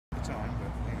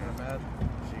bad.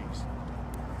 Jeez.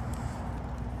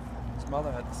 His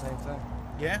mother had the same thing.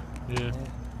 Yeah? Yeah. Yeah.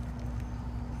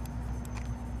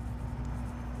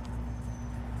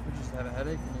 You just had a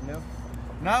headache and you know?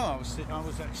 No, I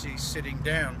was actually sitting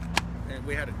down.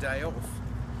 We had a day off,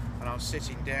 and I was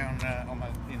sitting down on my,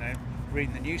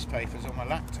 reading the newspapers on my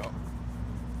laptop,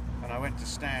 and I went to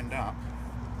stand up.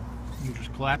 You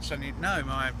just collapsed. Suddenly, no,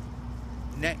 my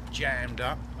neck jammed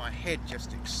up, my head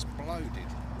just exploded,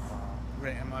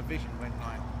 and my vision went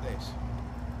like this,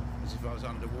 as if I was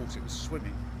underwater. It was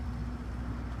swimming,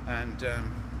 and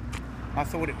I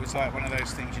thought it was like one of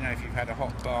those things, if you've had a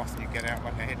hot bath and you get out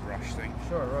like a head rush thing.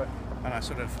 Sure, right. And I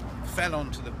sort of fell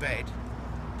onto the bed,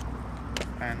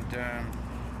 and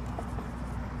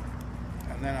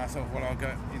then I thought, well, I'll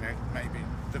go, maybe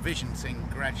the vision thing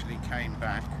gradually came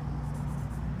back,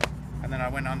 and then I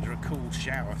went under a cool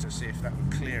shower to see if that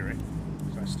would clear it,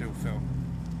 because I still felt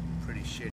pretty shit.